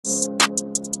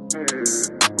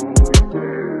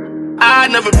I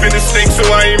never been a snake, so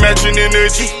I ain't matching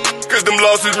energy. Cause them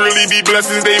losses really be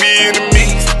blessings, they be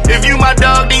enemies. If you my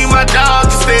dog, then you my dog,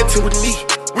 just stay tuned with me.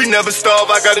 We never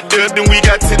starve, I got a dub, then we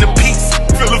got 10 apiece.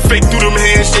 Feel a fake through them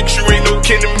handshakes, you ain't no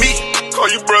kin to me. Call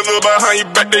your brother behind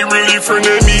your back, they really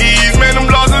frenemies. Man, them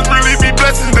losses really be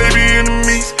blessings, they be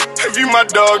enemies. If you my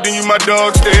dog, then you my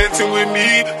dog, stay tuned with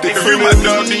me. If you my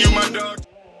dog, then you my dog.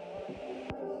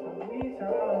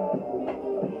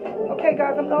 Okay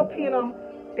guys, I'm LP and I'm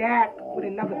back with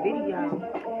another video.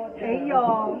 Hey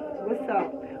y'all, what's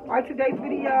up? Alright, today's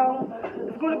video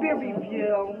is going to be a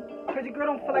review because your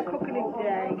girl don't feel like cooking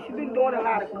today. She's been doing a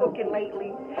lot of cooking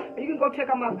lately. And you can go check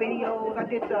out my videos. I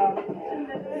did the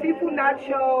seafood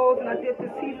nachos and I did the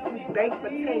seafood baked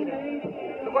potatoes.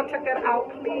 So go check that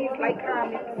out. Please like,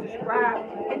 comment, and subscribe.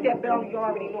 Hit that bell. You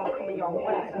already know I'm coming your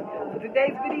way. So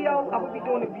today's video, I will be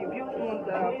doing a review on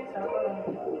the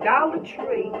Dollar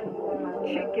Tree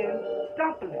chicken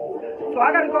dumplings. So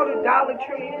I gotta go to Dollar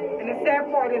Tree, and the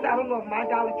sad part is I don't know if my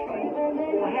Dollar Tree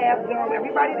will have them.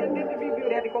 Everybody that did the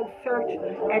review, they had to go search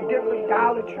at different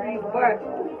Dollar Trees, but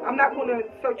I'm not gonna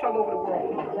search all over the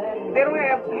world. If they don't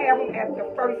have them at the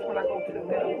first one I go to,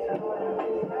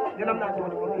 then I'm not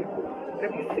doing the review. But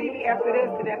if you see me after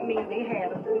this, then that means they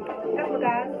have them. That's what,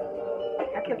 guys.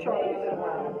 I'll catch y'all in a little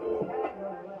while.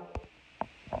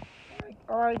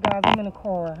 Alright guys, I'm in the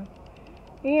car.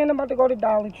 And I'm about to go to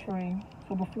Dollar Tree.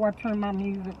 So before I turn my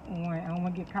music on, I don't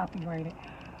want to get copyrighted.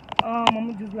 I'm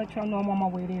going to just let y'all know I'm on my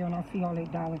way there and I'll see y'all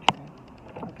at Dollar Tree.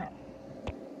 Okay.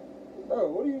 Bro,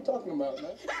 what are you talking about,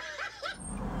 man?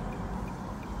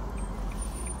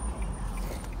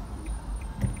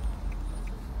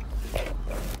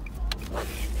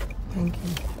 Thank you.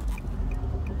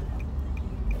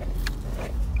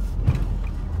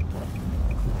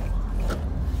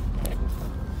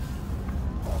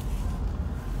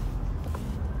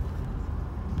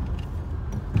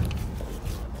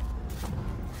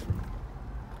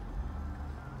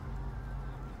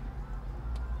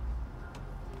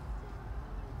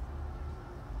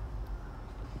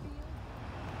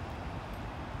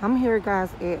 I'm here,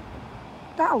 guys, at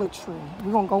Dollar Tree.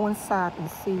 We're going to go inside and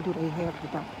see do they have the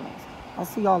dumplings. I'll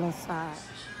see y'all inside.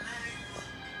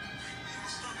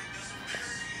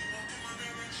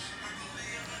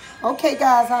 Okay,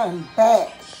 guys, I am back.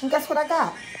 And guess what I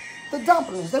got? The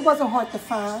dumplings. They wasn't hard to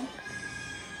find.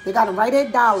 They got them right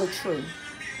at Dollar Tree.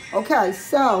 Okay,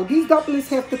 so these dumplings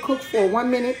have to cook for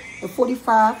 1 minute and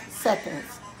 45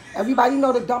 seconds. Everybody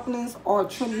know the dumplings are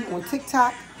trendy on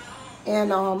TikTok.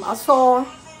 And I saw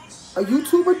a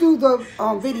YouTuber do the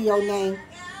video named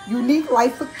Unique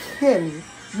Life of Kimmy.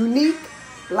 Unique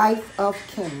Life of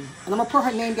Kimmy. And I'm going to put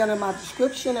her name down in my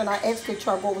description. And I ask that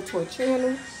y'all go over to her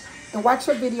channel and watch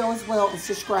her video as well and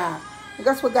subscribe. And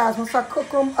guess what, guys? Once I cook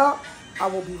them up, I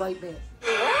will be right back.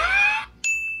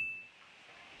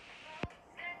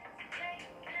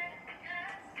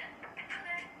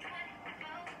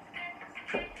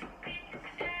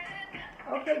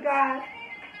 Okay, guys.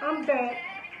 I'm back.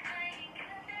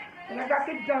 And I got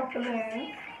the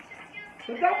dumplings.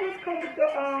 The dumplings come with the,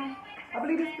 I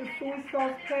believe it's the soy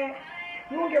sauce pack.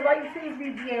 We're going to get right into this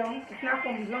review. It's not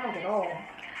going to be long at all.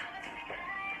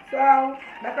 So,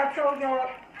 like I told y'all,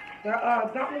 the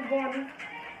dumplings going in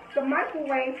the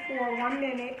microwave for 1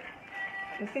 minute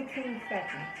and 15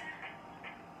 seconds.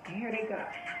 And here they go.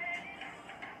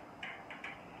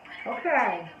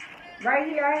 Okay. Right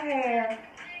here I have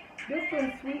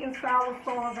different sweet and sour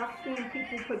sauce. I've seen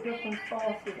people put different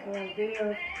sauces on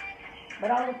theirs,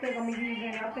 but I don't think I'm going to use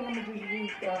any. I think I'm going to just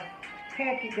use the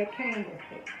package that came with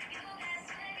it.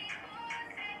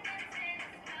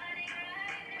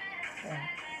 Okay.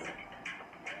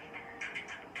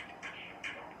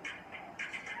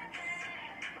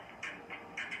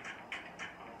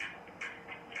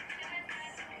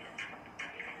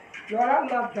 Y'all, I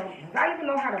love dumplings. I even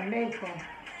know how to make them.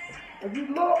 If you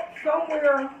look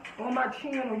somewhere on my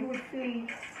channel, you will see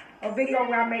a video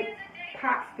where I make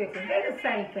pot stickers. They're the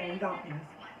same thing, dumplings.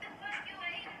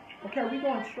 Okay, we're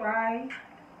going to try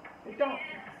the dumplings.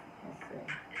 Let's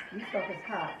see. This stuff is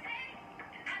hot.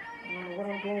 I don't know what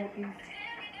I'm doing with these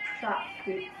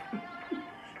chopsticks.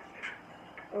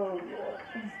 Oh, Lord.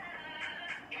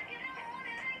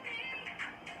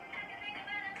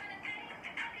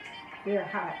 They're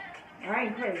hot. I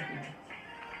ain't crazy.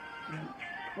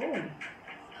 Oh,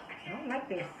 I don't like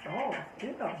that sauce.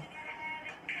 Ew.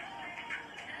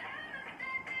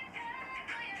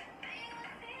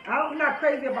 I'm not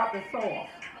crazy about the sauce.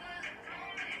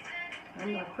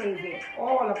 I'm not crazy at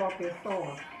all about this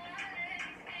sauce.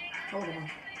 Hold on.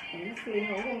 Let me see.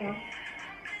 Hold on.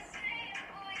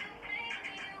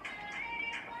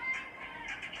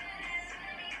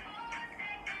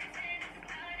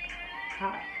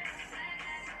 hot.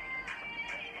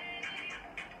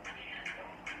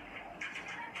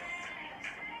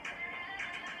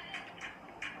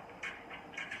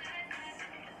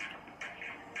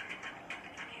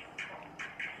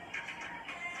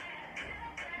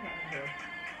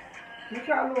 Let me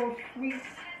try a little sweet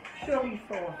chili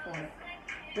sauce on it.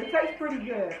 It tastes pretty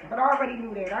good, but I already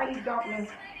knew that. I eat dumplings.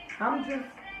 I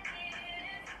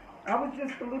was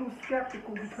just a little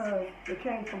skeptical because it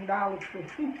came from Dollar Tree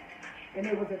and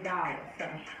it was $1. So,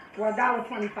 well,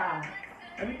 $1.25.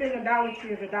 Everything in Dollar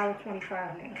Tree is $1.25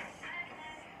 now.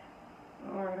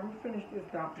 All right, I'm gonna finish this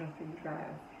dumpling for you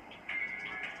guys.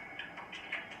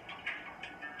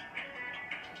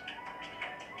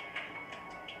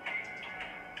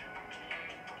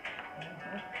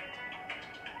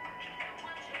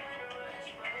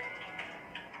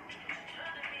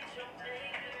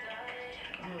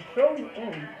 I'm gonna show you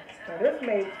in. So this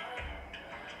makes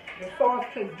the sauce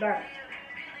taste better.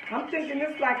 I'm thinking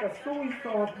it's like a soy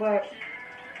sauce, but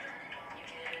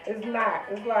it's not.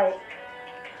 It's like,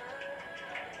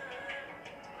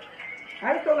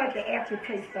 I just don't like the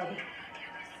aftertaste of it.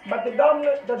 But the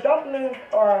dumplings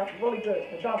are really good.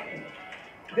 The dumplings,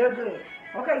 they're good.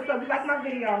 Okay, so if you like my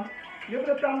video, give it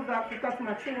a thumbs up, subscribe to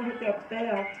my channel, hit that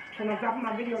bell. So when I'm dropping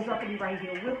my videos, y'all can be right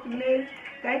here with me.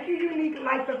 Thank you, Unique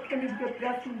Life of Kimmy.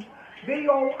 That's whose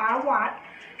video I watch.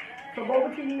 So go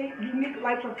over to Unique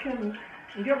Life of Kimmy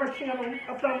and give her channel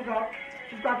a thumbs up,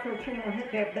 subscribe to her channel, and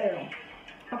hit that bell.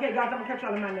 Okay, guys, I'm going to catch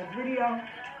y'all in my next video.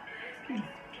 Peace.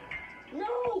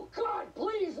 No! God,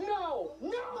 please, no!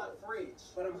 No! I'm not afraid,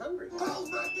 but I'm hungry. Close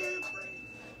my damn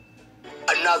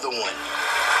fridge. Another one.